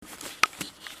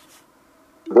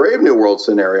Brave New World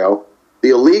scenario, the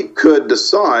elite could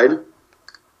decide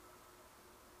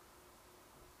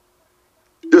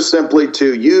just simply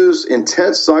to use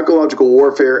intense psychological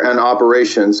warfare and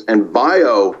operations and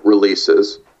bio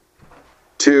releases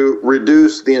to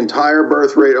reduce the entire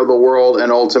birth rate of the world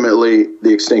and ultimately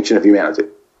the extinction of humanity.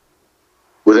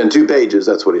 Within 2 pages,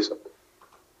 that's what he said.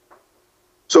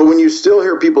 So when you still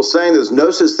hear people saying there's no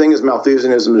such thing as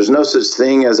Malthusianism, there's no such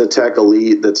thing as a tech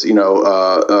elite that's,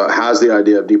 has the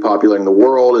idea of depopulating the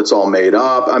world, it's all made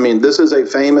up. I mean, this is a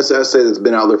famous essay that's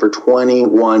been out there for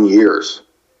 21 years.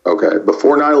 Okay,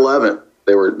 before 9/11,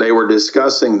 they were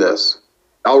discussing this.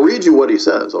 I'll read you what he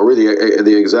says. I'll read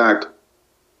the exact.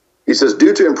 He says,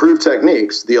 due to improved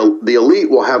techniques, the elite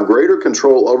will have greater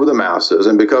control over the masses,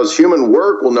 and because human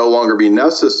work will no longer be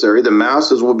necessary, the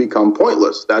masses will become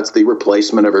pointless. That's the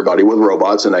replacement of everybody with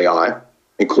robots and AI,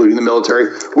 including the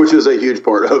military, which is a huge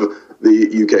part of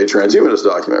the UK transhumanist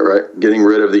document, right? Getting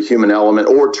rid of the human element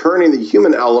or turning the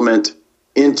human element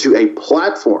into a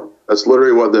platform. That's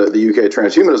literally what the UK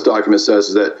transhumanist document says,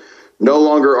 is that no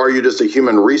longer are you just a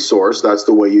human resource. That's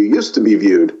the way you used to be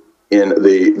viewed in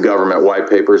the government white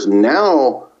papers.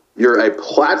 Now you're a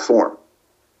platform.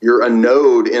 You're a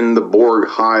node in the Borg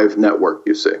Hive network,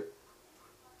 you see.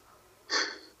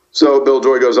 So Bill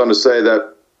Joy goes on to say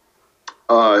that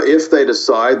if they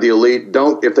decide, the elite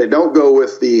if they don't go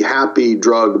with the happy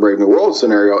drug Brave New World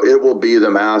scenario, it will be the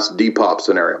mass depop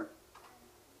scenario.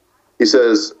 He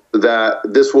says that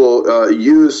this will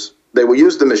they will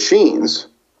use the machines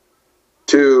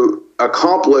to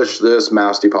accomplish this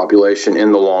mass depopulation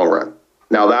in the long run.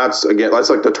 Now that's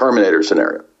like the Terminator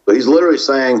scenario. But he's literally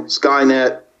saying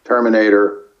Skynet,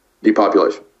 Terminator,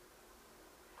 depopulation.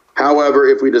 However,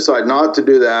 if we decide not to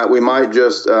do that, we might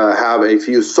just have a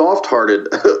few soft-hearted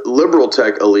liberal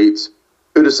tech elites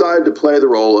who decide to play the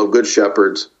role of good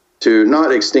shepherds to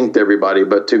not extinct everybody,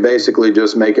 but to basically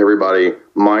just make everybody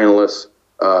mindless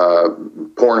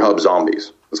Pornhub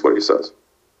zombies. That's what he says.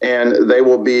 And they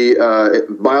will be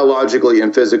biologically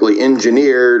and physically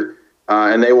engineered,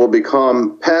 and they will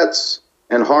become pets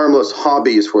and harmless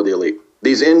hobbies for the elite.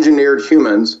 These engineered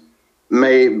humans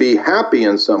may be happy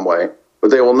in some way, but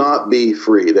they will not be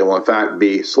free. They will, in fact,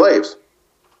 be slaves.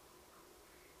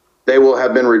 They will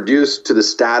have been reduced to the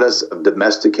status of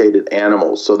domesticated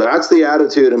animals. So that's the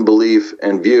attitude and belief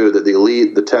and view that the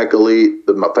elite, the tech elite,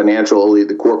 the financial elite,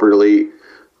 the corporate elite,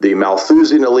 the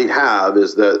Malthusian elite have,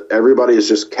 is that everybody is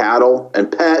just cattle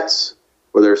and pets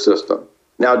for their system.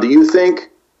 Now, do you think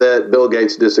that Bill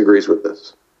Gates disagrees with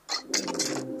this?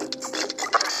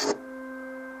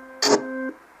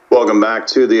 Welcome back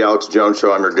to the Alex Jones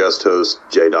Show. I'm your guest host,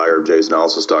 Jay Dyer of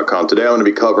jaysanalysis.com. Today I'm going to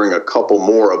be covering a couple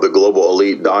more of the global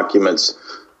elite documents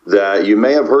that you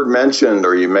may have heard mentioned,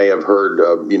 or you may have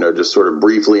heard, just sort of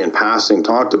briefly in passing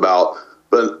talked about,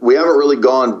 but we haven't really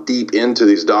gone deep into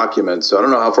these documents, so I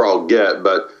don't know how far I'll get.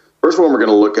 But first one we're going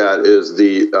to look at is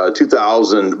the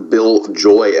 2000 Bill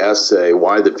Joy essay,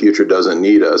 Why the Future Doesn't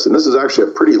Need Us. And this is actually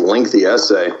a pretty lengthy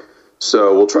essay,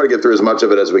 so we'll try to get through as much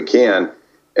of it as we can.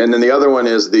 And then the other one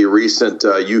is the recent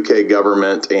UK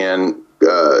government and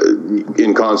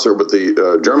in concert with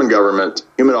the German government,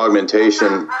 human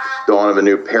augmentation, dawn of a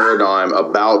new paradigm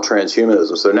about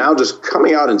transhumanism. So now just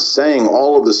coming out and saying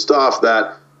all of the stuff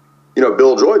that,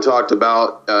 Bill Joy talked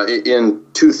about in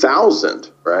 2000,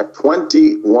 right?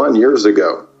 21 years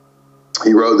ago.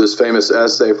 He wrote this famous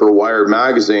essay for Wired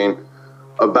magazine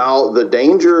about the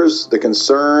dangers, the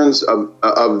concerns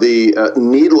of the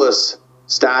needless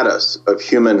status of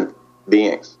human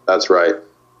beings. That's right.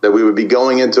 That we would be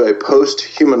going into a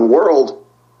post-human world.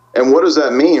 And what does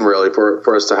that mean, really,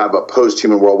 for us to have a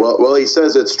post-human world? Well, he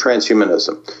says it's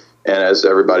transhumanism. And as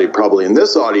everybody probably in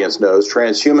this audience knows,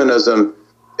 transhumanism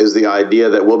is the idea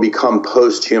that we'll become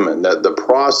post-human, that the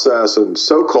process and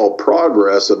so-called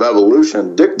progress of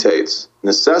evolution dictates,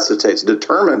 necessitates,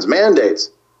 determines,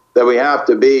 mandates that we have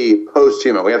to be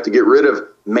post-human. We have to get rid of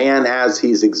man as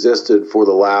he's existed for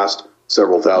the last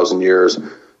several thousand years.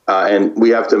 And we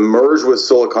have to merge with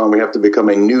silicon. We have to become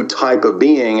a new type of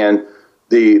being. And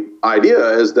the idea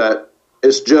is that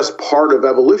it's just part of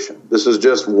evolution. This is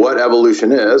just what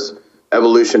evolution is.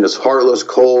 Evolution is heartless,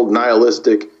 cold,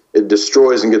 nihilistic. It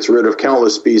destroys and gets rid of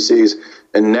countless species.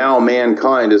 And now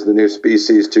mankind is the new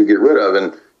species to get rid of.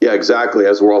 And yeah, exactly,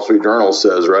 as the Wall Street Journal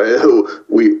says, right?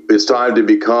 It's time to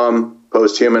become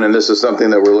post-human, and this is something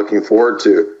that we're looking forward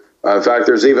to. In fact,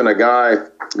 there's even a guy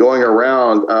going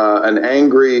around, an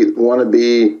angry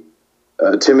wannabe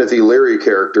Timothy Leary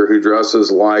character who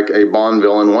dresses like a Bond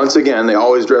villain. Once again, they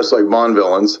always dress like Bond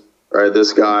villains, right?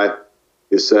 This guy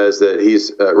who says that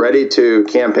he's ready to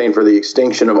campaign for the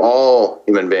extinction of all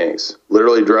human beings,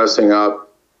 literally dressing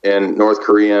up in North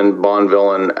Korean Bond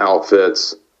villain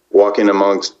outfits, walking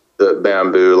amongst the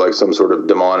bamboo like some sort of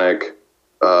demonic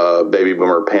baby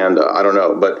boomer panda. I don't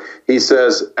know. But he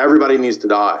says everybody needs to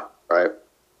die, right?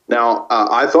 Now,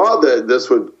 I thought that this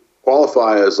would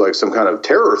qualify as like some kind of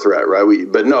terror threat, right?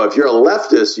 But no, if you're a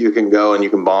leftist, you can go and you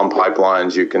can bomb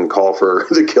pipelines. You can call for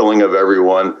the killing of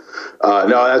everyone.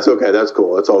 No, that's okay. That's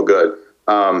cool. That's all good.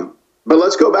 But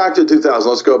let's go back to 2000.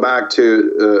 Let's go back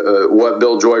to what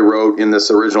Bill Joy wrote in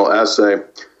this original essay.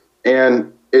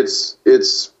 And it's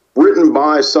written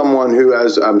by someone who,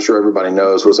 as I'm sure everybody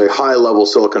knows, was a high-level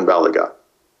Silicon Valley guy.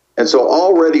 And so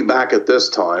already back at this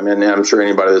time, and I'm sure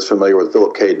anybody that's familiar with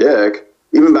Philip K. Dick,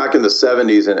 even back in the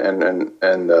 70s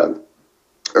and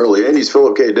early 80s,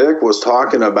 Philip K. Dick was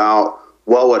talking about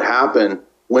what would happen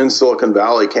when Silicon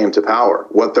Valley came to power,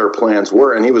 what their plans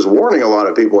were. And he was warning a lot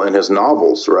of people in his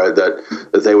novels, right,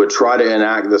 that they would try to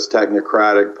enact this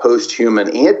technocratic, post-human,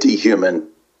 anti-human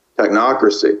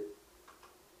technocracy.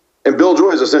 And Bill Joy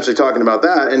is essentially talking about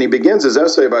that. And he begins his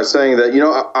essay by saying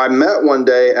that, I met one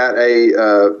day at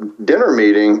a dinner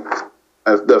meeting,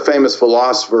 the famous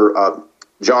philosopher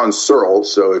John Searle.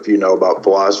 So if you know about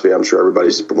philosophy, I'm sure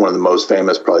everybody's one of the most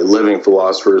famous, probably living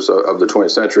philosophers of the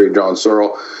 20th century, John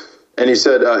Searle. And he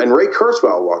said, and Ray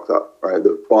Kurzweil walked up, right,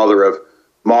 the father of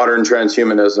modern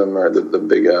transhumanism, or the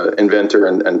big inventor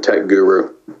and tech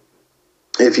guru.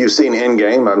 If you've seen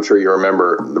Endgame, I'm sure you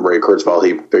remember Ray Kurzweil.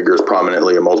 He figures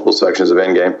prominently in multiple sections of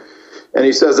Endgame. And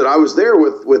he says that I was there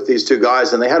with these two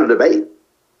guys, and they had a debate.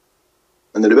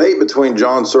 And the debate between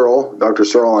John Searle, Dr.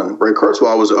 Searle, and Ray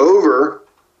Kurzweil was over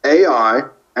AI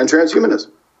and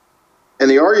transhumanism. And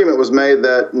the argument was made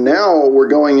that now we're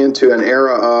going into an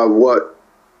era of what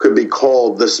could be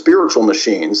called the spiritual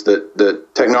machines, that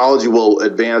technology will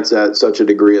advance at such a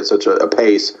degree, at such a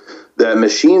pace, that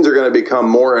machines are going to become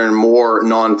more and more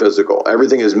non-physical.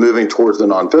 Everything is moving towards the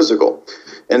non-physical.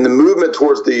 And the movement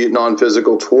towards the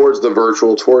non-physical, towards the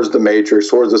virtual, towards the matrix,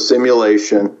 towards the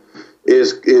simulation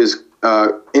is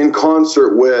in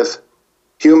concert with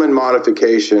human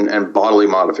modification and bodily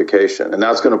modification. And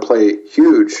that's going to play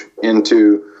huge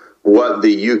into what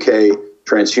the UK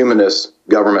transhumanist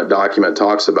government document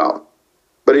talks about.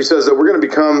 But he says that we're going to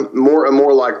become more and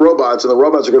more like robots, and the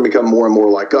robots are going to become more and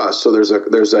more like us. So there's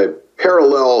a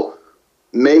parallel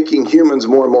making humans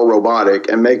more and more robotic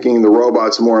and making the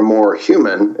robots more and more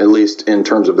human, at least in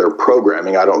terms of their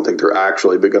programming. I don't think they're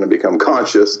actually going to become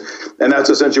conscious. And that's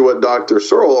essentially what Dr.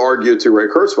 Searle argued to Ray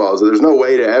Kurzweil, is that there's no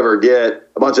way to ever get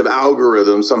a bunch of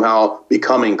algorithms somehow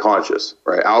becoming conscious,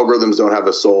 right? Algorithms don't have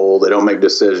a soul. They don't make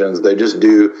decisions. They just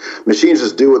do. Machines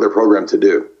just do what they're programmed to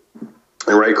do.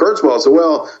 And Ray Kurzweil said,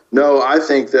 well, no, I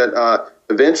think that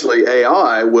eventually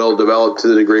AI will develop to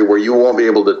the degree where you won't be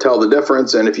able to tell the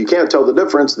difference. And if you can't tell the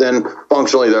difference, then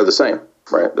functionally they're the same,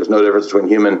 right? There's no difference between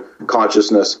human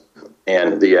consciousness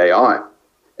and the AI.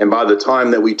 And by the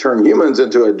time that we turn humans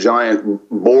into a giant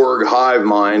Borg hive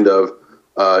mind of,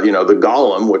 the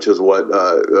golem, which is what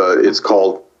it's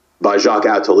called by Jacques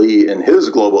Attali in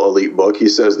his Global Elite book, he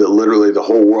says that literally the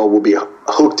whole world will be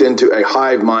hooked into a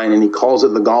hive mind, and he calls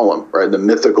it the golem, right? The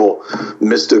mystical,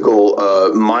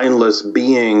 mindless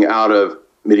being out of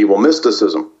medieval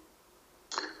mysticism.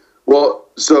 Well,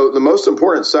 so the most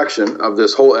important section of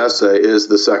this whole essay is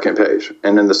the second page.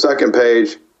 And in the second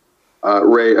page,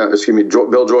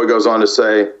 Bill Joy goes on to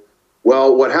say,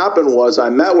 well, what happened was I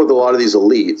met with a lot of these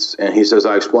elites, and he says,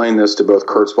 I explained this to both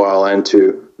Kurzweil and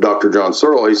to Dr. John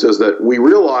Searle. He says that we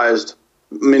realized,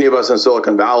 many of us in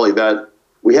Silicon Valley, that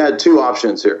we had two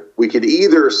options here. We could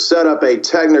either set up a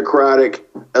technocratic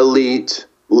elite,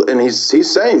 and he's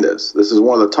saying this is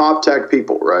one of the top tech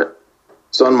people, right?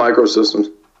 Sun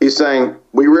Microsystems. He's saying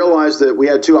we realized that we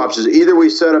had two options. Either we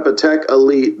set up a tech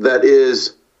elite that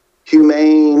is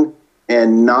humane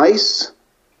and nice,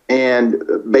 and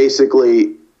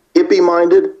basically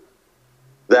hippie-minded,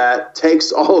 that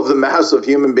takes all of the mass of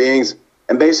human beings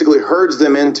and basically herds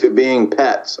them into being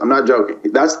pets. I'm not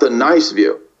joking. That's the nice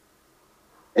view.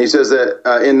 And he says that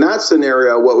in that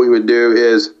scenario, what we would do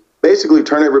is basically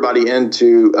turn everybody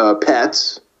into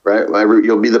pets, right?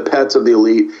 You'll be the pets of the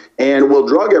elite, and we'll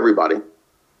drug everybody,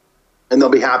 and they'll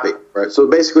be happy, right? So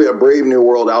basically a Brave New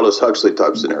World Aldous Huxley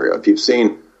type scenario. If you've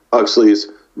seen Huxley's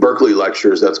Berkeley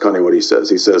lectures, that's kind of what he says.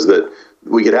 He says that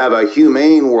we could have a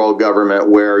humane world government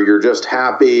where you're just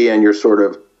happy and you're sort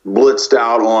of blitzed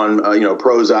out on,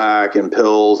 Prozac and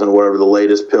pills and whatever the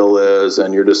latest pill is.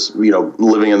 And you're just,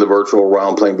 living in the virtual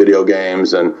realm, playing video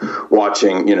games and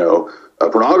watching,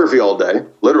 pornography all day,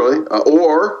 literally.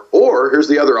 Or here's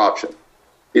the other option.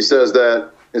 He says that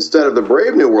instead of the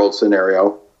Brave New World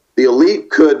scenario, the elite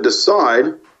could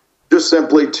decide just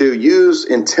simply to use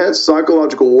intense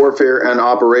psychological warfare and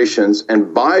operations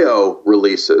and bio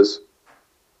releases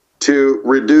to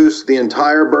reduce the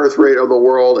entire birth rate of the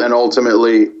world and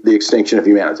ultimately the extinction of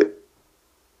humanity.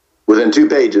 Within 2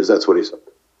 pages, that's what he said.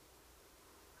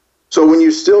 So when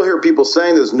you still hear people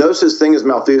saying there's no such thing as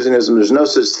Malthusianism, there's no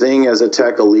such thing as a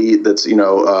tech elite that's,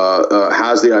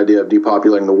 has the idea of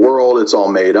depopulating the world, it's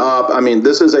all made up. I mean,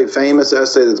 this is a famous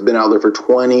essay that's been out there for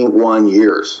 21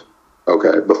 years.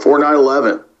 Okay, before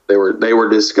 9/11, they were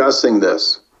discussing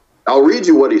this. I'll read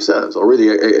you what he says. I'll read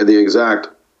the exact.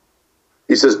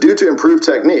 He says, due to improved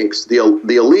techniques, the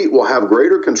elite will have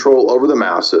greater control over the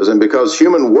masses, and because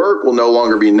human work will no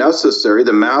longer be necessary,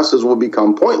 the masses will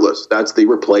become pointless. That's the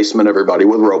replacement of everybody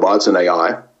with robots and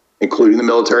AI, including the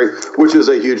military, which is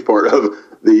a huge part of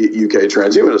the UK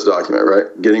transhumanist document,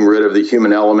 right? Getting rid of the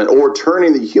human element or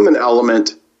turning the human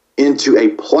element into a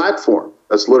platform.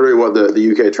 That's literally what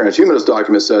the UK transhumanist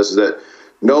document says, is that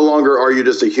no longer are you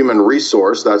just a human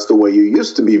resource. That's the way you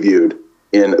used to be viewed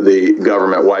in the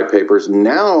government white papers.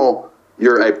 Now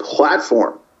you're a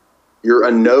platform. You're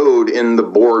a node in the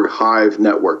Borg Hive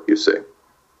network, you see.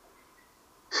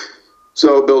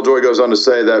 So Bill Joy goes on to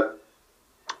say that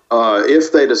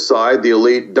if they decide, the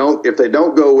elite if they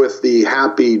don't go with the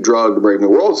happy drug breaking the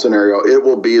world scenario, it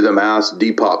will be the mass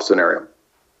depop scenario.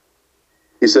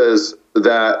 He says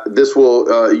that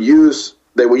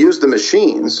they will use the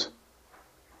machines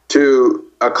to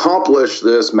accomplish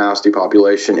this mass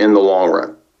depopulation in the long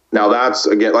run. Now that's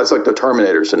like the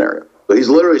Terminator scenario. So he's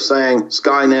literally saying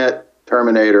Skynet,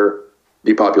 Terminator,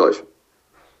 depopulation.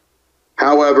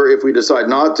 However, if we decide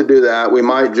not to do that, we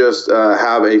might just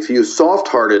have a few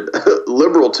soft-hearted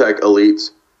liberal tech elites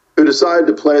who decide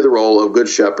to play the role of good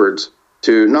shepherds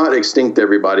to not extinct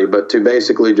everybody, but to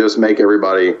basically just make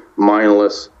everybody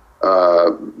mindless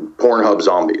Pornhub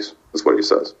zombies. That's what he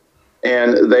says.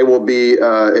 And they will be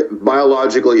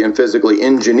biologically and physically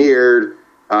engineered,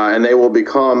 and they will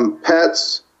become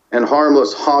pets and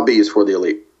harmless hobbies for the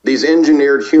elite. These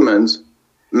engineered humans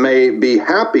may be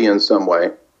happy in some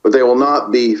way, but they will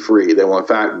not be free. They will, in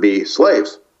fact, be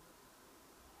slaves.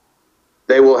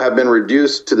 They will have been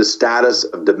reduced to the status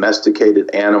of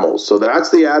domesticated animals. So that's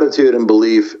the attitude and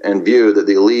belief and view that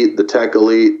the elite, the tech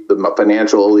elite, the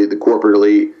financial elite, the corporate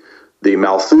elite, the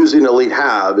Malthusian elite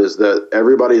have, is that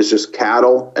everybody is just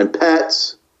cattle and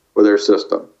pets for their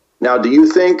system. Now, do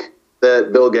you think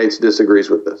that Bill Gates disagrees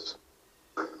with this?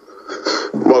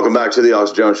 Welcome back to the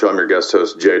Alex Jones Show. I'm your guest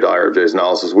host, Jay Dyer of Jay's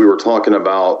Analysis. We were talking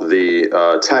about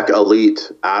the tech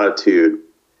elite attitude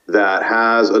that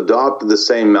has adopted the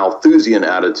same Malthusian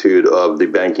attitude of the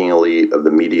banking elite, of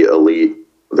the media elite,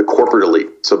 the corporate elite.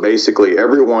 So basically,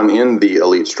 everyone in the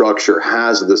elite structure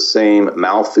has the same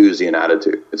Malthusian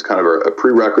attitude. It's kind of a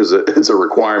prerequisite. It's a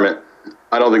requirement.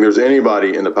 I don't think there's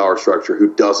anybody in the power structure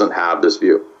who doesn't have this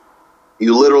view.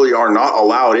 You literally are not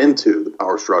allowed into the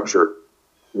power structure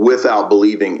without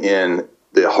believing in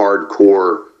the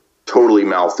hardcore, totally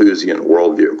Malthusian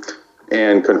worldview.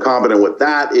 And concomitant with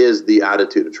that is the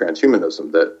attitude of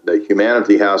transhumanism, that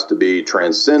humanity has to be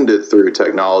transcended through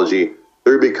technology,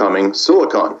 through becoming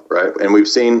silicon, right? And we've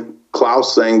seen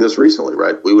Klaus saying this recently,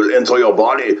 right? We will enter your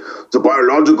body. The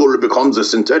biological becomes a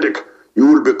synthetic. You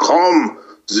will become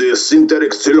the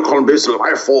synthetic silicon-based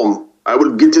life form. I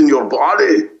will get in your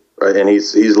body, right? And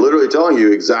he's literally telling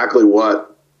you exactly what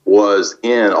was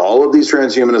in all of these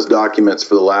transhumanist documents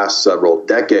for the last several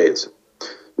decades.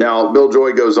 Now, Bill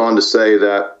Joy goes on to say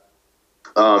that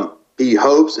he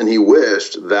hopes and he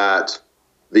wished that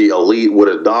the elite would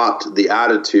adopt the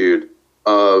attitude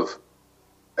of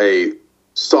a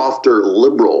softer,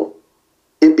 liberal,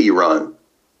 hippie-run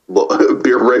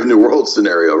Beer Brave New World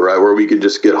scenario, right, where we could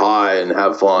just get high and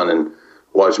have fun and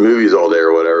watch movies all day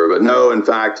or whatever. But no, in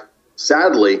fact,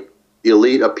 sadly, the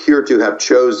elite appear to have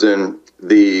chosen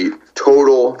the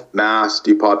total mass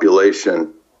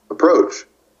depopulation approach.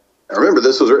 Now, remember,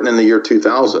 this was written in the year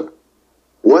 2000.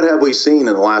 What have we seen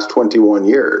in the last 21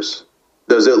 years?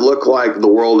 Does it look like the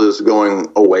world is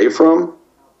going away from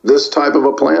this type of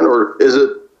a plan, or is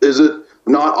it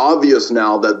not obvious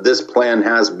now that this plan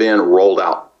has been rolled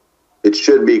out? It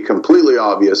should be completely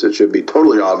obvious. It should be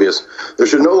totally obvious. There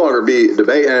should no longer be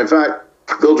debate. And in fact,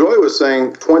 Bill Joy was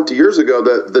saying 20 years ago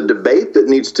that the debate that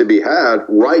needs to be had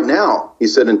right now, he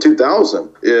said in 2000,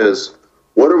 is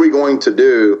what are we going to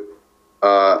do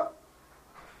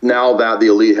now that the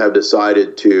elite have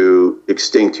decided to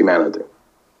extinct humanity?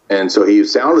 And so he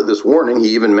sounded this warning.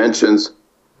 He even mentions,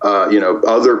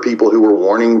 other people who were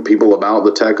warning people about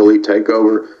the tech elite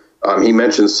takeover. He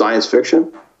mentions science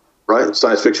fiction, right?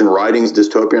 Science fiction writings,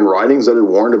 dystopian writings that had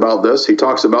warned about this. He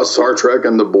talks about Star Trek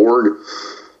and the Borg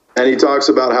And he talks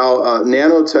about how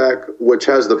nanotech, which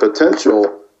has the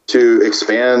potential to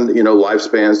expand,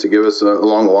 lifespans, to give us a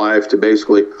long life, to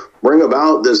basically bring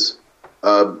about this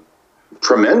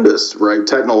tremendous, right,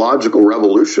 technological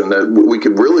revolution, that we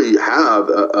could really have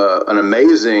an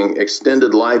amazing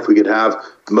extended life. We could have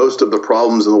most of the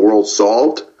problems in the world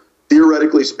solved,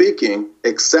 theoretically speaking,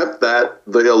 except that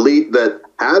the elite that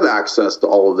have access to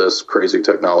all of this crazy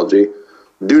technology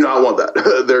do not want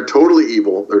that. They're totally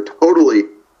evil. They're totally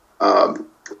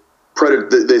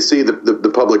they see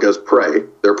the public as prey.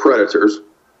 They're predators.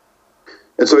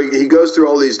 And so he goes through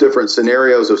all these different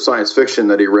scenarios of science fiction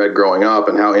that he read growing up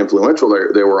and how influential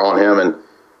they were on him. And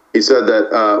he said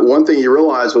that one thing he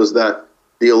realized was that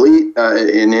the elite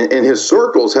in his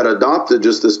circles had adopted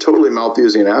just this totally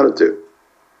Malthusian attitude.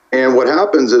 And what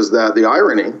happens is that the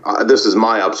irony, this is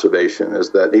my observation,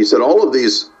 is that he said all of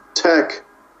these tech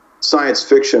science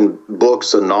fiction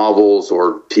books and novels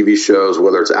or TV shows,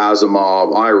 whether it's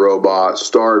Asimov, iRobot,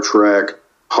 Star Trek,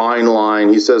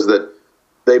 Heinlein, he says that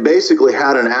they basically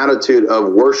had an attitude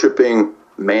of worshiping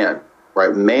man,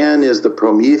 right? Man is the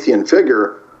Promethean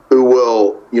figure who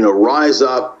will, rise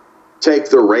up,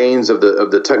 take the reins of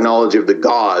the technology of the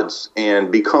gods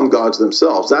and become gods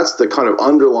themselves. That's the kind of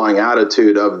underlying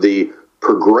attitude of the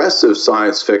progressive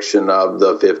science fiction of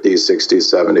the 50s,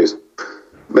 60s, 70s.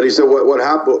 But he said what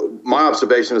happened, my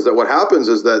observation is that what happens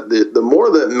is that the more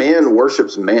that man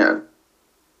worships man,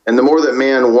 and the more that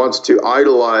man wants to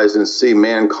idolize and see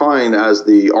mankind as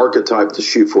the archetype to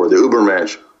shoot for, the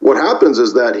Ubermensch, what happens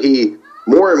is that he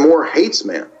more and more hates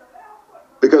man.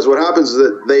 Because what happens is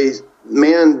that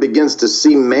man begins to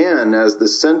see man as the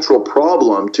central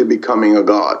problem to becoming a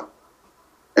god.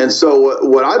 And so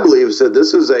what I believe is that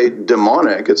this is a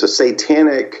demonic, it's a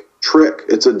satanic trick,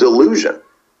 it's a delusion.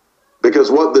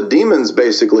 Because what the demons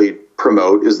basically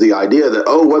promote is the idea that,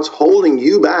 what's holding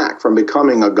you back from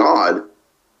becoming a god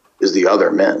is the other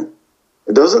men.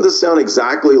 Doesn't this sound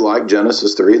exactly like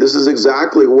Genesis 3? This is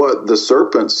exactly what the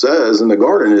serpent says in the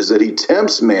garden, is that he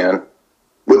tempts man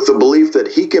with the belief that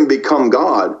he can become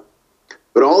God.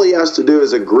 But all he has to do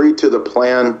is agree to the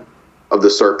plan of the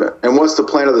serpent. And what's the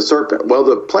plan of the serpent? Well,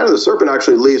 the plan of the serpent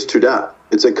actually leads to death.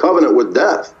 It's a covenant with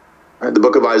death. Right? The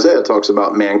book of Isaiah talks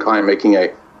about mankind making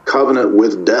a covenant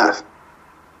with death.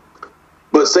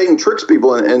 But Satan tricks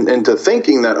people into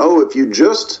thinking that, if you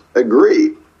just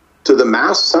agree to the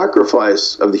mass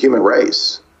sacrifice of the human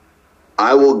race,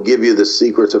 I will give you the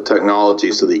secrets of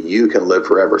technology so that you can live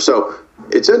forever. So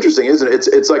it's interesting, isn't it?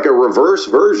 It's like a reverse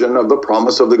version of the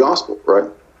promise of the gospel, right?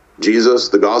 Jesus,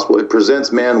 the gospel, it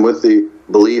presents man with the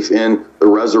belief in the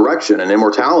resurrection and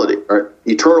immortality, right?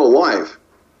 Eternal life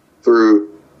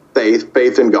through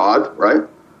faith in God, right?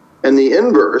 And the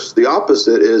inverse, the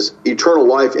opposite, is eternal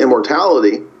life,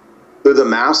 immortality through the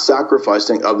mass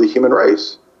sacrificing of the human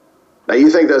race. Now,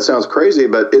 you think that sounds crazy,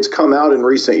 but it's come out in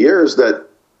recent years that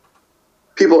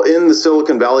people in the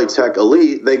Silicon Valley tech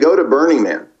elite, they go to Burning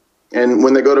Man. And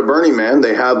when they go to Burning Man,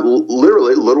 they have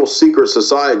literally little secret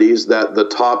societies that the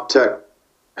top tech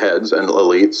heads and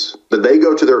elites, that they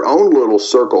go to their own little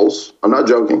circles, I'm not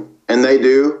joking, and they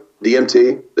do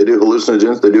DMT, they do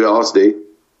hallucinogens, they do LSD,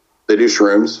 they do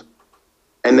shrooms,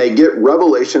 and they get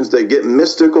revelations, they get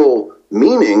mystical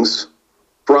meanings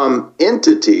from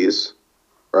entities,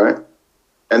 right?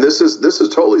 And this is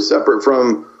totally separate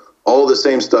from all the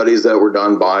same studies that were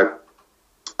done by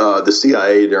the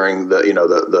CIA during the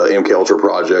MK Ultra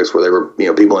projects, where they were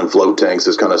people in float tanks,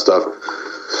 this kind of stuff.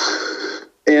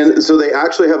 And so they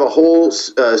actually have a whole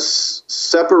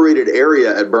separated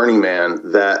area at Burning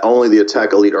Man that only the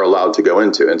tech elite are allowed to go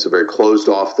into. And it's a very closed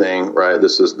off thing, right?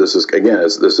 This is again,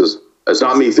 it's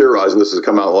not me theorizing. This has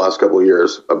come out in the last couple of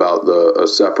years about a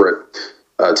separate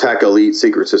tech elite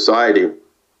secret society.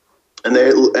 And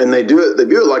they do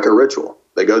it like a ritual.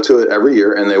 They go to it every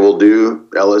year, and they will do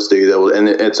LSD. And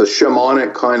it's a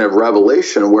shamanic kind of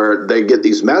revelation where they get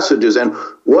these messages. And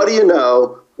what do you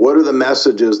know? What are the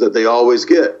messages that they always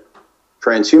get?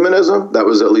 Transhumanism. That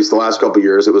was at least the last couple of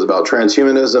years. It was about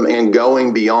transhumanism and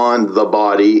going beyond the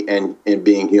body and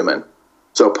being human.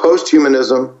 So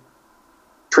posthumanism,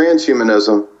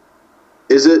 transhumanism.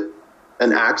 Is it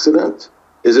an accident?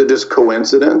 Is it just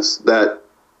coincidence that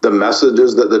the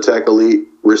messages that the tech elite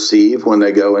receive when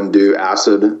they go and do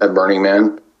acid at Burning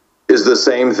Man is the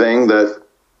same thing that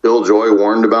Bill Joy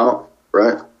warned about,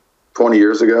 right? 20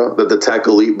 years ago, that the tech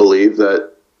elite believe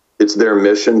that it's their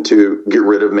mission to get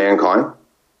rid of mankind?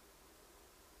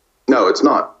 No, it's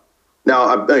not. Now,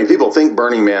 I mean, people think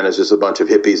Burning Man is just a bunch of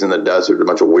hippies in the desert, a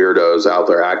bunch of weirdos out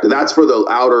there acting. That's for the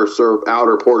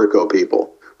outer portico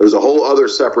people. There's a whole other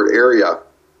separate area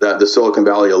that the Silicon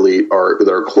Valley elite that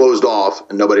are closed off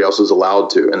and nobody else is allowed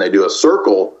to. And they do a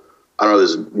circle. I don't know,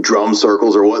 there's drum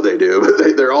circles or what they do,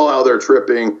 but they're all out there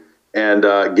tripping and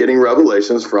getting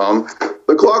revelations from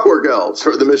the Clockwork Elves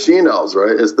or the Machine Elves,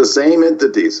 right? It's the same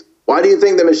entities. Why do you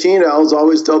think the Machine Elves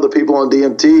always tell the people on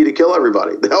DMT to kill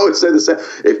everybody? They always say the same.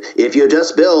 If you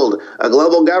just build a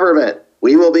global government,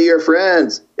 we will be your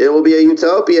friends. It will be a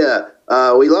utopia.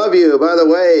 We love you. By the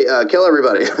way, kill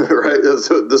everybody, right? It's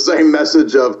the same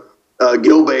message of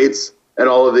Gil Bates and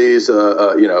all of these,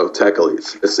 tech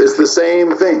elites. It's the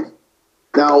same thing.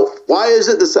 Now, why is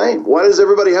it the same? Why does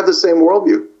everybody have the same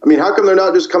worldview? I mean, how come they're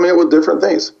not just coming up with different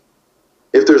things?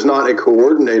 If there's not a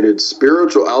coordinated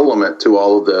spiritual element to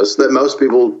all of this that most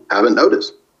people haven't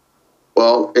noticed.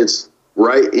 Well, it's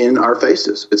right in our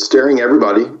faces. It's staring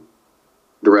everybody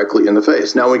directly in the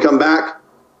face. Now, when we come back,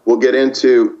 we'll get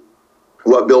into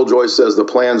what Bill Joyce says the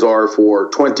plans are for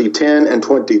 2010 and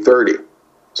 2030.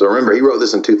 So remember, he wrote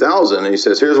this in 2000, and he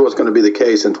says, here's what's going to be the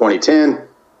case in 2010.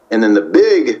 And then the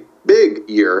big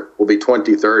year will be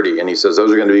 2030. And he says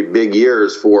those are going to be big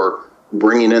years for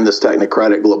bringing in this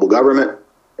technocratic global government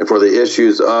and for the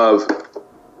issues of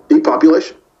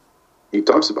depopulation. He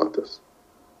talks about this.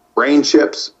 Brain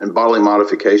chips and bodily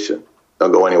modification.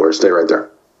 Don't go anywhere. Stay right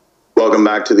there. Welcome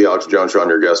back to the Alex Jones Show. I'm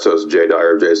your guest host, Jay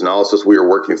Dyer of Jay's Analysis. We are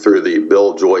working through the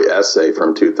Bill Joy essay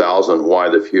from 2000, Why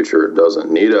the Future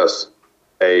Doesn't Need Us.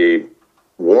 A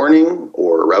warning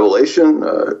or a revelation,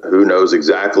 who knows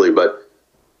exactly, but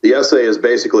the essay is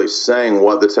basically saying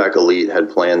what the tech elite had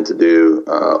planned to do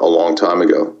a long time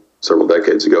ago, several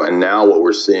decades ago. And now what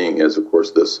we're seeing is, of course,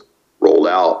 this rolled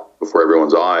out before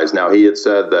everyone's eyes. Now, he had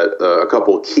said that a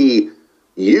couple key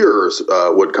years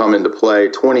would come into play.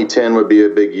 2010 would be a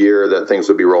big year that things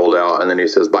would be rolled out. And then he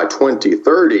says by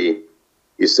 2030,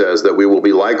 he says that we will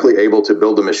be likely able to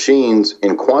build the machines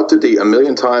in quantity 1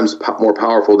 million times more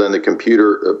powerful than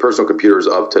the personal computers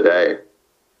of today.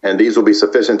 And these will be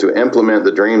sufficient to implement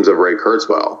the dreams of Ray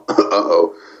Kurzweil.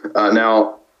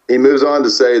 Now, he moves on to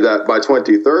say that by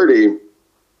 2030,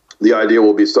 the idea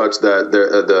will be such that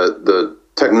the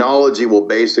technology will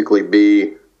basically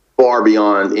be far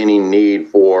beyond any need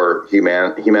for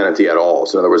humanity at all.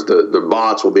 So in other words, the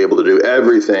bots will be able to do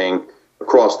everything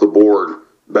across the board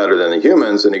better than the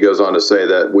humans. And he goes on to say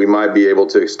that we might be able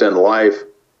to extend life,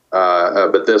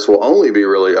 but this will only be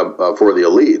really for the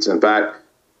elites. In fact,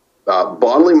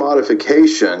 bodily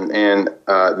modification and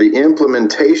the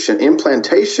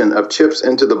implantation of chips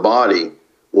into the body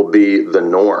will be the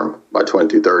norm by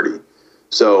 2030.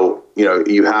 So,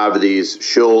 you have these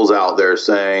shills out there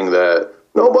saying that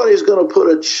nobody's going to put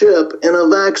a chip in a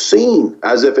vaccine,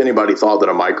 as if anybody thought that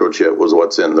a microchip was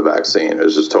what's in the vaccine. It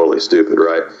was just totally stupid,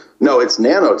 right? No, it's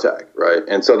nanotech, right?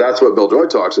 And so that's what Bill Joy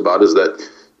talks about, is that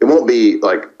it won't be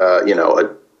like,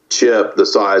 a chip the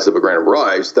size of a grain of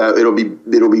rice. That it'll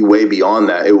be way beyond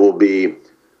that. It will be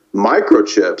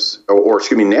microchips, or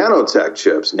nanotech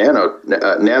chips,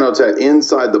 nanotech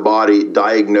inside the body,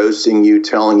 diagnosing you,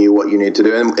 telling you what you need to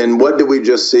do. And what did we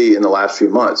just see in the last few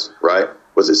months, right?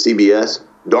 Was it CBS?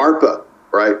 DARPA,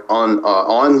 right? On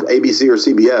ABC or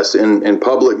CBS in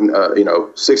public,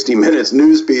 60 Minutes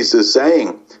news pieces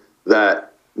saying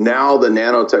that now the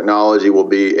nanotechnology will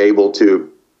be able to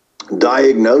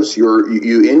diagnose you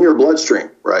in your bloodstream,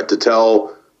 right? To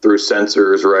tell through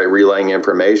sensors, right? Relaying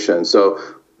information. So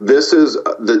this is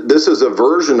a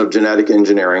version of genetic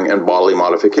engineering and bodily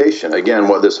modification. Again,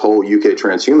 what this whole UK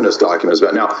transhumanist document is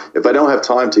about. Now, if I don't have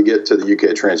time to get to the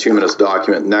UK transhumanist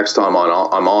document next time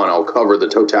I'll cover the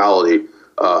totality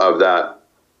of that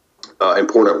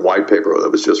important white paper that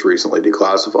was just recently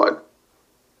declassified.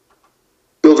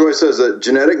 Bill Joy says that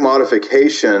genetic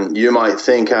modification, you might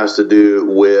think, has to do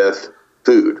with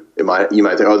food. You might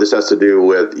think, oh, this has to do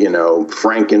with,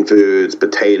 frankenfoods,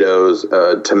 potatoes,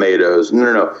 tomatoes.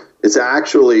 No. It's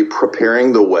actually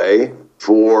preparing the way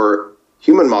for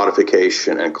human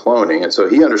modification and cloning. And so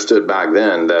he understood back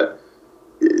then that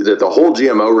the whole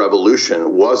GMO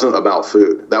revolution wasn't about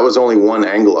food. That was only one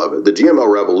angle of it. The GMO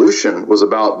revolution was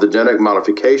about the genetic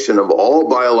modification of all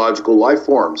biological life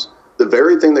forms. The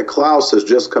very thing that Klaus has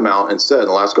just come out and said in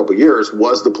the last couple of years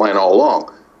was the plan all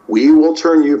along. We will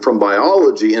turn you from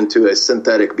biology into a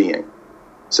synthetic being.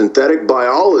 Synthetic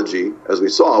biology, as we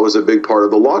saw, was a big part of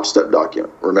the Lockstep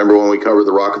document. Remember when we covered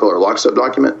the Rockefeller Lockstep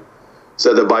document?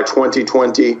 Said that by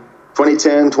 2010,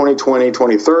 2020,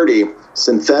 2030,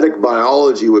 synthetic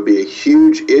biology would be a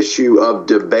huge issue of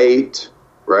debate,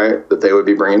 right, that they would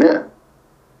be bringing in.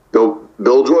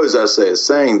 Bill Joy's essay is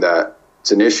saying that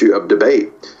it's an issue of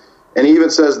debate. And he even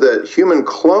says that human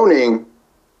cloning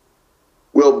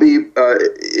will be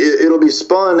it'll be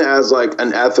spun as like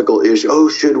an ethical issue. Oh,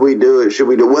 should we do it? Should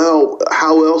we do? Well,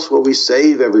 how else will we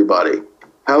save everybody?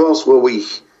 How else will we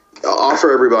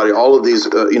offer everybody all of these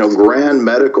grand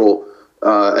medical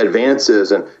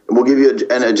advances, and we'll give you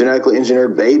a genetically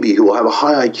engineered baby who will have a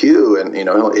high IQ, and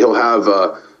he'll have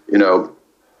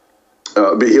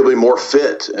he'll be more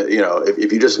fit.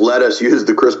 If you just let us use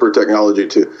the CRISPR technology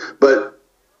too. But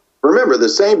remember, the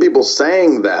same people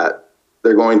saying that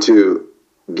they're going to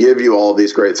give you all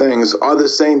these great things are the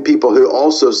same people who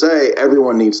also say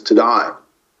everyone needs to die.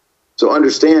 So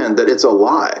understand that it's a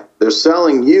lie. They're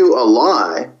selling you a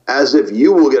lie as if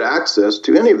you will get access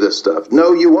to any of this stuff.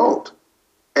 No, you won't.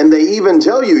 And they even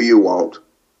tell you you won't.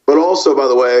 But also, by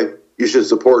the way, you should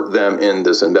support them in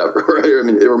this endeavor. Right? I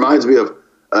mean, it reminds me of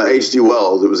H.G.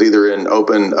 Wells. It was either in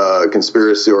Open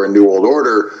Conspiracy or in New World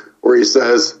Order, where he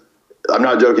says, I'm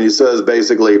not joking, he says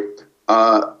basically,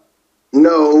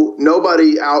 no,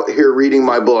 nobody out here reading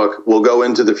my book will go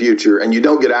into the future, and you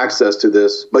don't get access to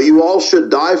this, but you all should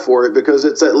die for it because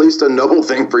it's at least a noble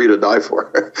thing for you to die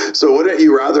for. So wouldn't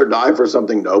you rather die for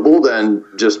something noble than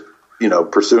just,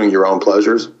 pursuing your own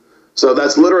pleasures? So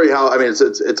that's literally how, I mean, it's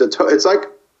like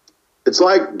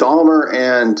Dahmer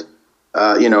and,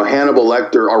 Hannibal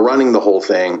Lecter are running the whole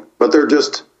thing, but they're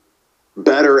just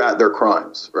better at their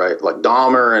crimes, right? Like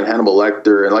Dahmer and Hannibal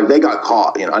Lecter, and like they got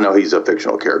caught. I know he's a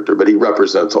fictional character, but he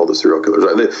represents all the serial killers,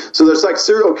 right? So there's like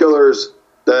serial killers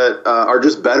that are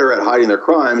just better at hiding their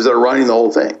crimes that are running the whole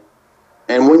thing.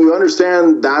 And when you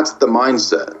understand that's the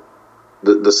mindset,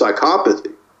 the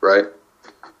psychopathy, right?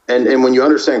 And when you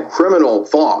understand criminal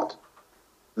thought,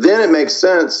 then it makes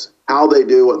sense how they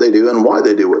do what they do and why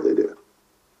they do what they do.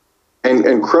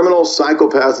 And criminal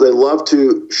psychopaths, they love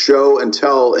to show and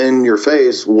tell in your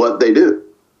face what they do,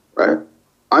 right?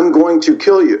 I'm going to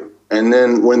kill you. And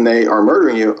then when they are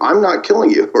murdering you, I'm not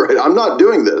killing you, right? I'm not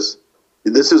doing this.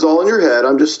 This is all in your head.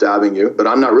 I'm just stabbing you, but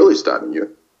I'm not really stabbing you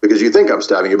because you think I'm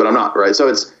stabbing you, but I'm not, right? So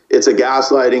it's a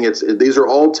gaslighting. These are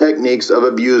all techniques of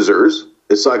abusers.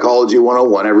 It's Psychology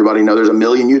 101. Everybody knows there's a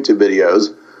million YouTube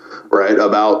videos, right,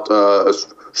 about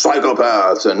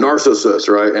psychopaths and narcissists,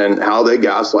 right, and how they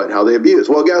gaslight, how they abuse.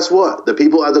 Well, guess what? The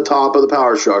people at the top of the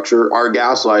power structure are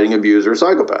gaslighting, abusers,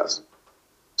 psychopaths.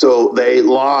 So they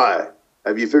lie.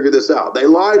 Have you figured this out? They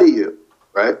lie to you,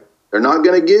 right? They're not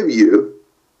going to give you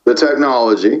the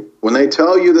technology. When they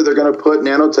tell you that they're going to put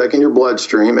nanotech in your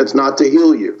bloodstream, it's not to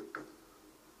heal you.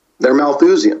 They're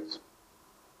Malthusians.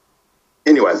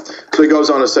 Anyway, so he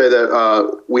goes on to say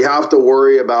that we have to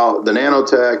worry about the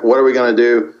nanotech. What are we going to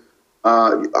do? I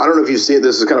don't know if you see it.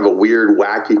 This is kind of a weird,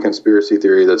 wacky conspiracy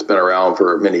theory that's been around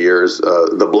for many years.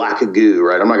 The black goo,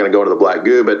 right? I'm not going to go into the black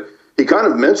goo, but he kind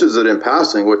of mentions it in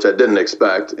passing, which I didn't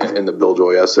expect in the Bill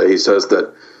Joy essay. He says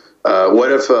that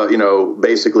what if,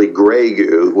 basically gray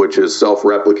goo, which is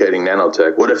self-replicating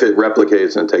nanotech, what if it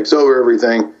replicates and takes over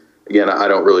everything? Again, I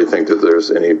don't really think that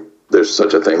there's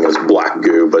such a thing as black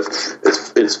goo, but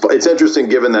it's interesting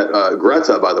given that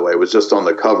Greta, by the way, was just on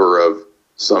the cover of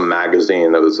some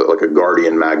magazine that was like a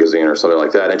Guardian magazine or something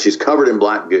like that, and she's covered in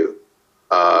black goo.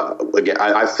 Again,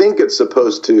 I think it's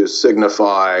supposed to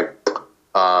signify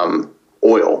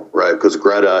oil, right? Because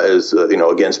Greta is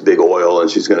against big oil, and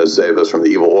she's going to save us from the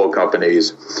evil oil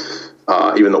companies.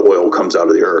 Even the oil comes out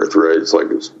of the earth, right?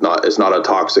 It's not a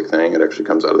toxic thing; it actually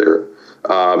comes out of the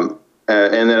earth.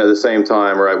 And then at the same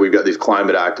time, right, we've got these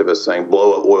climate activists saying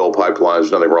blow up oil pipelines.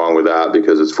 There's nothing wrong with that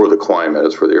because it's for the climate,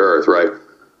 it's for the earth, right?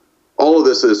 All of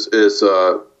this is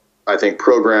I think,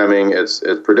 programming. It's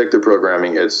predictive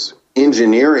programming. It's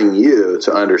engineering you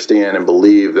to understand and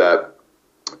believe that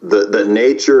the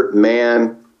nature,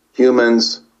 man,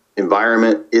 humans,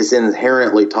 environment is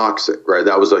inherently toxic, right?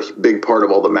 That was a big part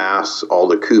of all the masks, all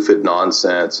the CUFID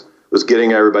nonsense. Was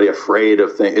getting everybody afraid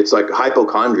of things. It's like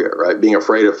hypochondria, right? Being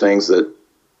afraid of things that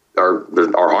are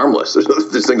harmless.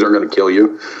 These things aren't going to kill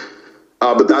you.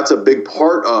 But that's a big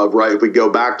part of, right? If we go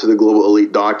back to the Global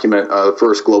Elite document, the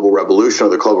first global revolution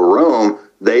of the Club of Rome,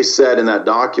 they said in that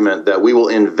document that we will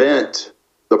invent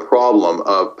the problem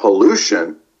of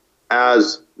pollution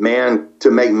as to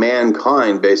make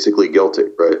mankind basically guilty,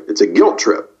 right? It's a guilt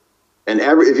trip. And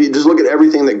if you just look at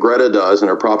everything that Greta does in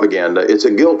her propaganda, it's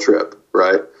a guilt trip,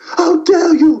 right? How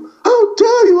dare you? How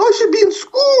dare you? I should be in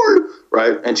school,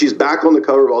 right? And she's back on the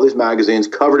cover of all these magazines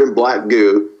covered in black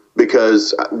goo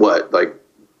because what? Like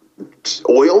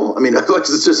oil? I mean,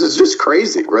 it's just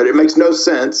crazy, right? It makes no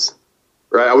sense,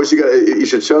 right? I wish you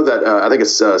should show that. I think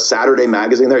it's Saturday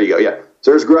Magazine. There you go. Yeah.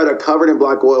 So there's Greta covered in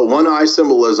black oil, one eye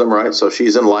symbolism, right? So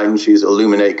she's enlightened. She's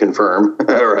illuminate, confirm,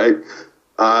 right?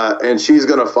 and she's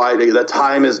going to fight. The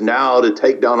time is now to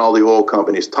take down all the oil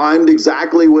companies. Timed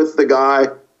exactly with the guy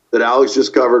that Alex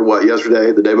just covered,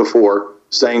 yesterday, the day before,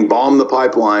 saying bomb the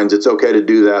pipelines. It's okay to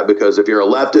do that because if you're a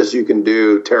leftist, you can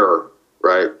do terror,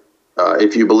 right?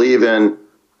 If you believe in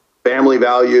family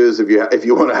values, if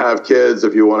you want to have kids,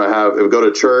 if you want to go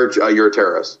to church, you're a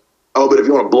terrorist. Oh, but if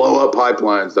you want to blow up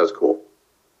pipelines, that's cool.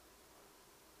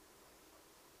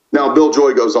 Now, Bill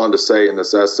Joy goes on to say in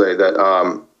this essay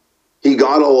that he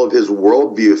got all of his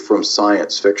worldview from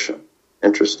science fiction.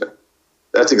 Interesting.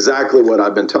 That's exactly what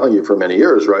I've been telling you for many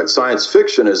years, right? Science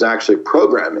fiction is actually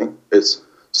programming. It's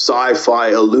sci-fi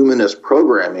illuminist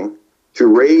programming to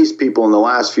raise people in the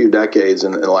last few decades,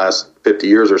 in the last 50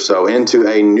 years or so, into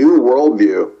a new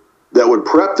worldview that would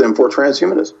prep them for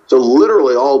transhumanism. So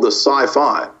literally all the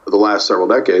sci-fi of the last several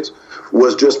decades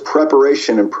was just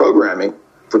preparation and programming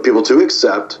for people to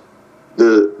accept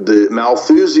the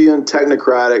Malthusian,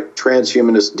 technocratic,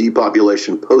 transhumanist,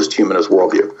 depopulation, post-humanist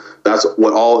worldview. That's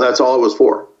all it was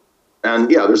for. And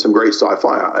yeah, there's some great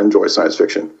sci-fi. I enjoy science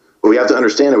fiction. But we have to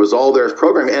understand it was all there as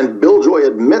programming. And Bill Joy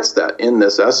admits that in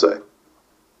this essay.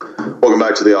 Welcome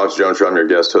back to the Alex Jones Show. I'm your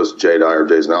guest host, Jay Dyer of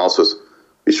Jay's Analysis.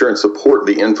 Be sure and support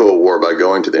the InfoWar by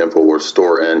going to the InfoWar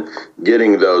store and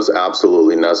getting those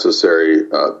absolutely necessary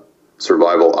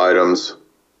survival items,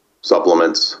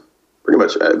 supplements, pretty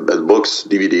much books,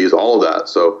 DVDs, all of that.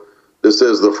 So this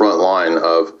is the front line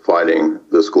of fighting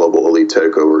this global elite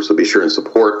takeover. So be sure and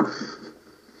support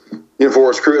the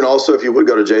InfoWars crew. And also, if you would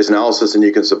go to Jay's Analysis, and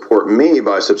you can support me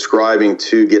by subscribing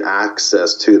to get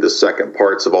access to the second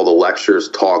parts of all the lectures,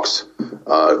 talks,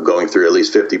 going through at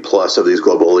least 50 plus of these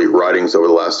global elite writings over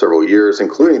the last several years,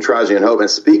 including Tragedy and Hope. And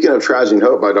speaking of Tragedy and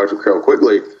Hope by Dr. Carol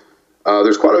Quigley,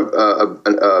 there's quite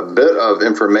a bit of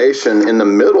information in the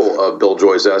middle of Bill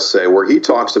Joy's essay where he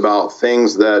talks about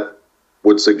things that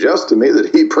would suggest to me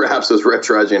that he perhaps has read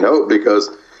Tragedy and Hope,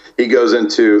 because he goes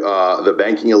into the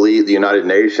banking elite, the United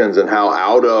Nations, and how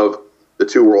out of the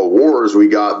two world wars we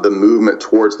got the movement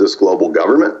towards this global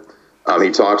government. He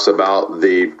talks about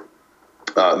the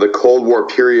Cold War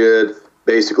period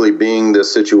basically being the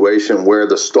situation where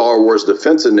the Star Wars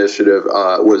Defense Initiative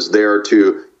was there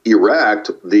to erect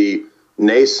the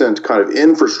nascent kind of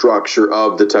infrastructure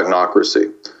of the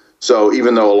technocracy. So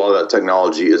even though a lot of that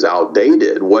technology is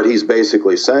outdated, what he's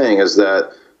basically saying is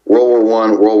that World War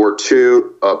I, World War II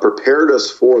prepared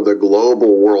us for the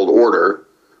global world order,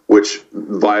 which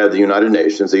via the United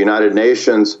Nations. The United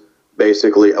Nations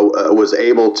basically was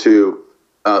able to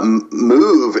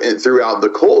move throughout the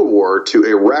Cold War to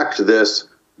erect this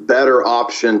better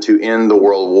option to end the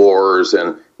world wars.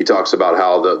 And he talks about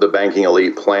how the banking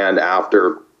elite planned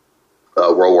after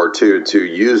World War II to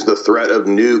use the threat of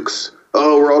nukes.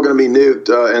 Oh, we're all going to be nuked.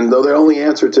 And though the only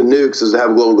answer to nukes is to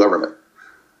have a global government,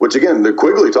 which again, the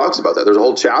Quigley talks about that. There's a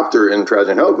whole chapter in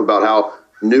Tragedy and Hope about how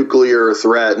nuclear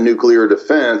threat, nuclear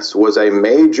defense was a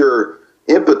major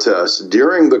impetus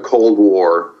during the Cold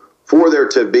War for there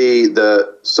to be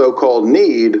the so-called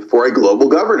need for a global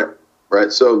government,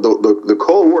 right? So the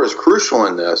Cold War is crucial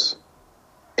in this.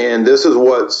 And this is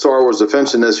what Star Wars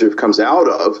Defense Initiative comes out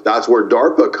of. That's where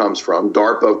DARPA comes from.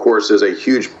 DARPA, of course, is a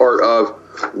huge part of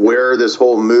where this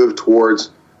whole move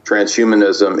towards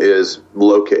transhumanism is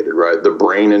located, right? The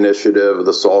BRAIN Initiative,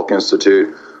 the Salk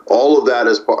Institute, all of that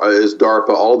is DARPA,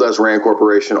 all of that's RAND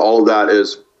Corporation, all of that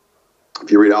is,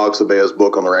 if you read Alex Abea's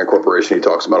book on the RAND Corporation, he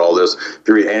talks about all this. If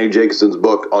you read Annie Jacobson's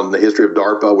book on the history of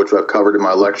DARPA, which I've covered in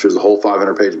my lectures, the whole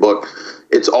 500-page book,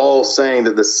 it's all saying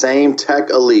that the same tech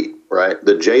elite, right,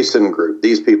 the Jason group,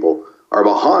 these people are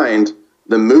behind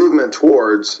the movement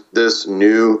towards this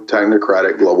new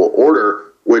technocratic global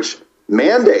order, which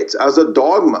mandates as a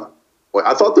dogma. Well,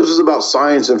 I thought this was about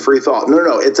science and free thought.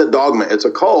 No, it's a dogma. It's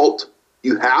a cult.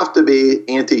 You have to be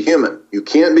anti-human. You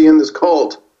can't be in this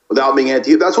cult without being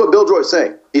anti-human. That's what Bill Joy's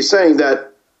saying. He's saying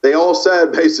that they all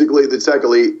said, basically, the tech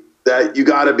elite, that you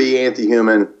got to be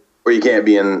anti-human or you can't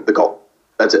be in the cult.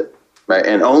 That's it. Right?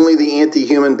 And only the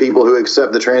anti-human people who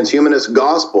accept the transhumanist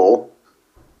gospel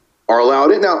are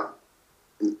allowed in. Now,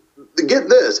 get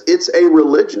this. It's a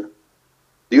religion.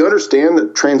 Do you understand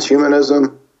that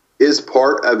transhumanism is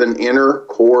part of an inner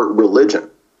core religion?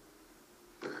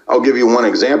 I'll give you one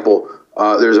example.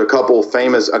 There's a couple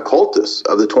famous occultists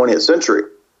of the 20th century.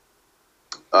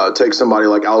 Take somebody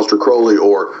like Aleister Crowley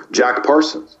or Jack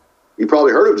Parsons. You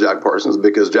probably heard of Jack Parsons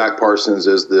because Jack Parsons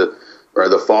is the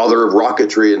father of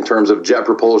rocketry in terms of Jet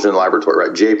Propulsion Laboratory,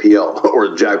 right? JPL,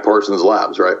 or Jack Parsons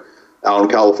Labs, right? Out in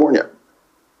California.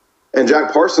 And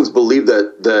Jack Parsons believed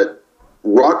that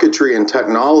rocketry and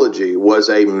technology was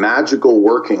a magical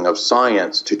working of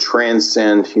science to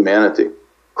transcend humanity.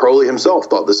 Crowley himself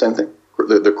thought the same thing.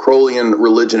 the Crowleyan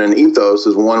religion and ethos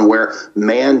is one where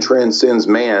man transcends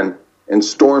man and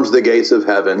storms the gates of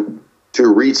heaven to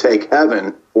retake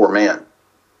heaven for man,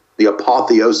 the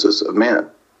apotheosis of man.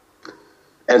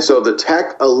 And so the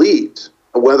tech elite,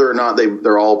 whether or not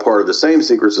they're all part of the same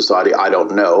secret society, I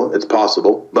don't know. It's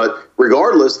possible. But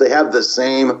regardless, they have the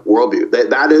same worldview.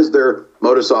 That is their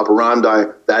modus operandi.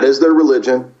 That is their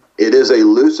religion. It is a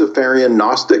Luciferian,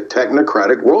 Gnostic,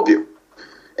 technocratic worldview.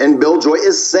 And Bill Joy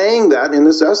is saying that in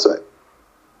this essay.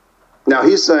 Now,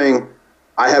 he's saying,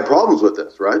 I had problems with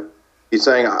this, right? He's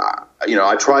saying,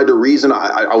 I tried to reason.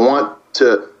 I want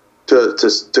to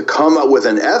come up with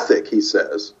an ethic, he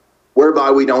says,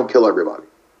 whereby we don't kill everybody.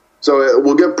 So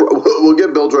we'll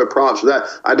give Bill Joy props for that.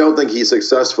 I don't think he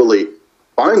successfully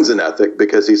finds an ethic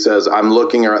because he says, I'm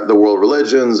looking at the world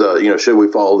religions. Should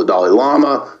we follow the Dalai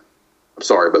Lama? I'm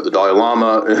sorry, but the Dalai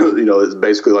Lama, is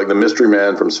basically like the mystery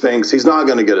man from Sphinx. He's not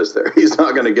going to get us there. He's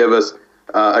not going to give us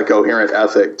a coherent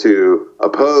ethic to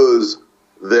oppose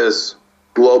this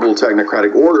global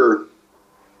technocratic order.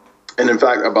 And in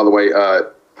fact, by the way,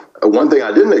 one thing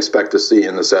I didn't expect to see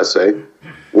in this essay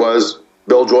was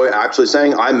Bill Joy actually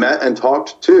saying, I met and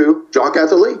talked to Jacques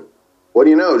Attali. What do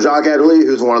you know? Jacques Attali,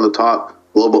 who's one of the top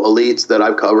global elites that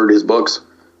I've covered his books,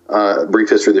 Brief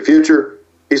History of the Future.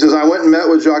 He says, I went and met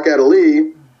with Jacques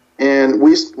Attali, and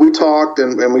we talked,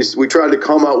 and we tried to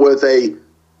come up with a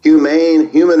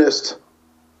humanist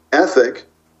ethic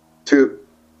to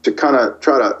kind of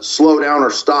try to slow down or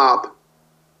stop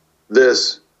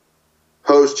this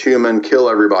post-human, kill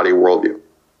everybody worldview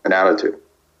and attitude.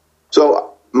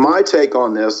 So my take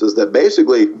on this is that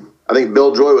basically, I think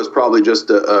Bill Joy was probably just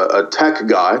a tech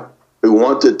guy who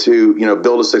wanted to,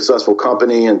 build a successful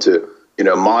company and to,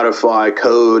 modify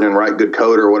code and write good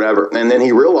code or whatever. And then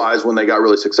he realized when they got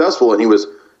really successful and he was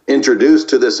introduced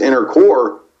to this inner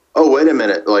core, oh, wait a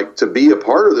minute, like to be a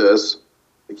part of this,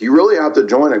 you really have to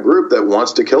join a group that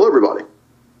wants to kill everybody.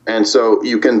 And so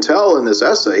you can tell in this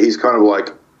essay, he's kind of like,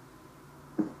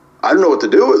 I don't know what to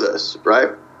do with this, right?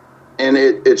 And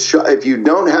if you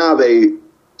don't have a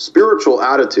spiritual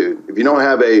attitude, if you don't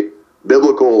have a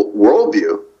biblical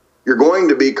worldview, you're going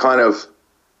to be kind of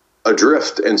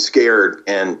adrift and scared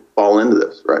and fall into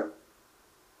this, right?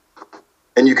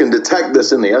 And you can detect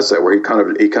this in the essay where he kind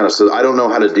of says, I don't know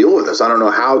how to deal with this. I don't know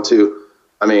how to,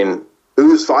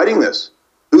 who's fighting this?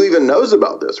 Who even knows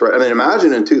about this, right?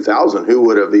 Imagine in 2000, who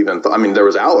would have even thought, there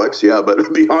was Alex, yeah,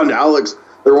 but beyond Alex,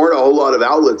 there weren't a whole lot of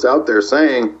outlets out there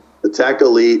saying the tech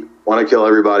elite want to kill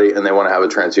everybody and they want to have a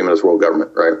transhumanist world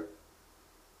government, right?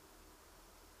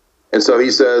 And so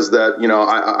he says that,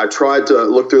 I tried to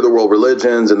look through the world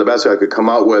religions and the best I could come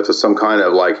up with was some kind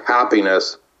of like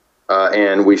happiness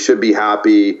and we should be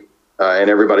happy and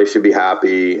everybody should be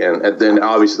happy. And then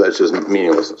obviously that's just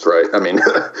meaninglessness, right?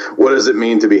 What does it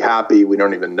mean to be happy? We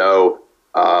don't even know.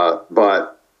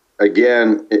 But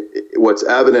again, what's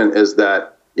evident is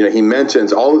that, he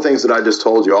mentions all the things that I just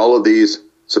told you, all of these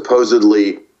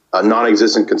supposedly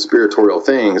non-existent conspiratorial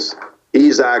things.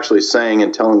 He's actually saying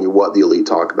and telling you what the elite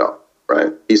talk about.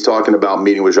 Right. He's talking about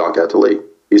meeting with Jacques Attali.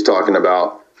 He's talking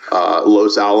about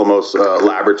Los Alamos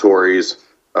Laboratories,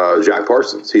 Jack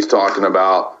Parsons. He's talking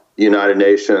about the United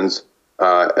Nations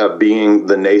being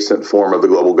the nascent form of the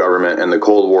global government and the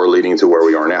Cold War leading to where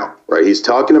we are now. Right. He's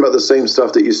talking about the same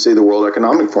stuff that you see the World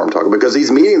Economic Forum talking about because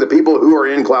he's meeting the people who are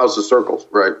in Klaus's circles.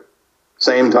 Right.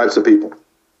 Same types of people.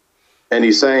 And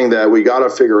he's saying that we got to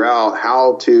figure out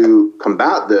how to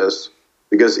combat this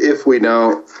because if we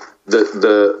don't,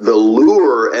 the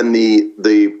lure and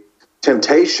the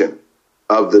temptation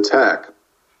of the tech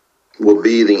will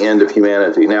be the end of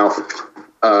humanity. Now,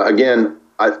 again,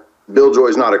 Bill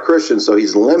Joy's not a Christian, so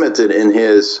he's limited in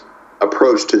his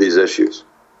approach to these issues,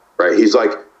 right?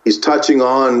 He's touching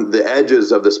on the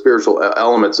edges of the spiritual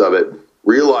elements of it,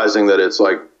 realizing that it's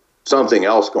like something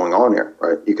else going on here,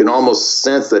 right? You can almost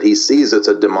sense that he sees it's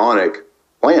a demonic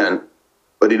plan,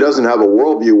 but he doesn't have a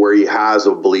worldview where he has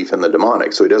a belief in the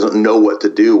demonic. So he doesn't know what to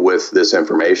do with this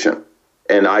information.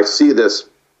 And I see this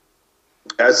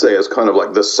essay as kind of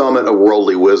like the summit of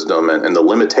worldly wisdom and the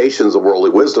limitations of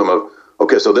worldly wisdom of,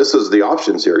 okay, so this is the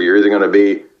options here. You're either going to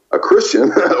be a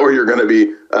Christian or you're going to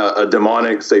be a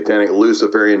demonic, satanic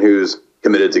Luciferian who's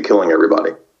committed to killing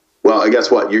everybody. Well,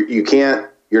 guess what?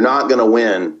 You're not going to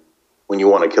win when you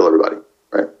want to kill everybody.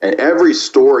 Right. And every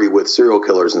story with serial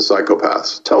killers and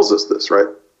psychopaths tells us this, right?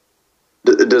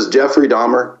 Does Jeffrey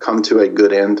Dahmer come to a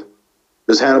good end?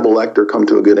 Does Hannibal Lecter come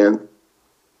to a good end?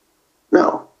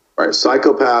 No. Right.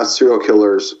 Psychopaths, serial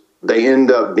killers, they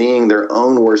end up being their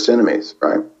own worst enemies,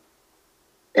 right?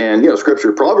 And,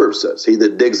 Scripture, Proverbs says, he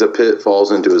that digs a pit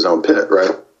falls into his own pit,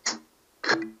 right?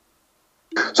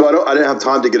 So I didn't have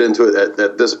time to get into it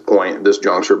at this point, this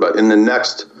juncture, but in the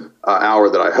next hour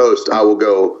that I host, I will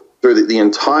go through the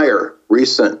entire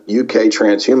recent UK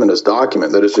transhumanist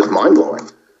document that is just mind-blowing.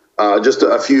 Just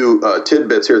a few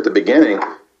tidbits here at the beginning.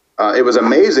 It was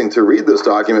amazing to read this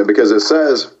document because it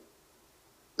says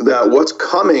that what's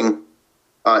coming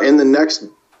in the next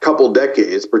couple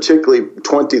decades, particularly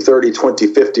 2030,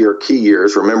 2050 are key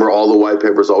years. Remember, all the white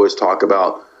papers always talk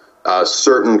about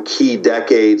certain key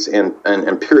decades and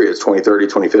periods, 2030,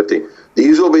 2050.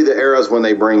 These will be the eras when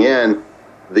they bring in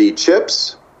the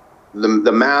chips,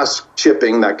 the mass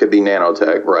chipping, that could be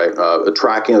nanotech, right? The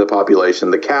tracking of the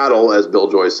population, the cattle, as Bill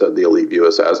Joyce said, the elite view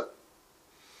us as,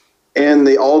 and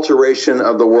the alteration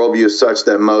of the worldview such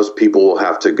that most people will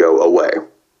have to go away.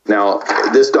 Now,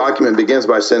 this document begins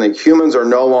by saying that humans are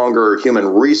no longer human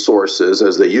resources,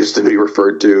 as they used to be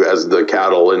referred to as the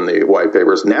cattle in the white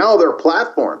papers. Now they're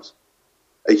platforms.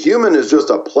 A human is just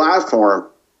a platform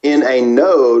in a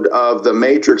node of the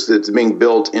matrix that's being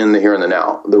built in the here and the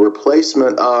now. The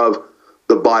replacement of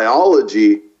the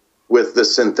biology with the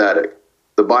synthetic.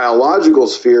 The biological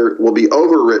sphere will be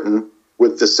overwritten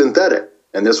with the synthetic.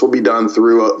 And this will be done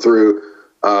through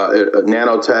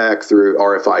nanotech, through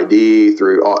RFID,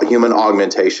 through human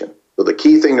augmentation. So the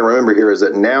key thing to remember here is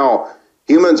that now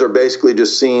humans are basically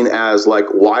just seen as like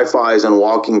Wi-Fi's and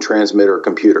walking transmitter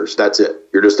computers. That's it.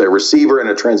 You're just a receiver and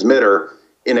a transmitter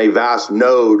in a vast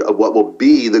node of what will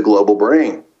be the global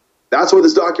brain. That's what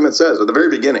this document says at the very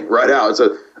beginning, right out. It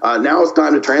says, now it's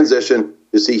time to transition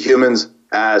to see humans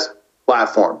as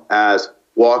platform, as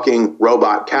walking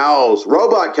robot cows,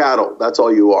 robot cattle. That's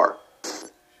all you are.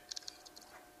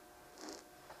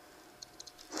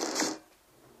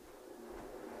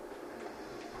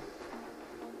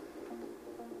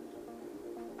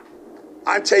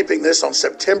 I'm taping this on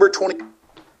September 20.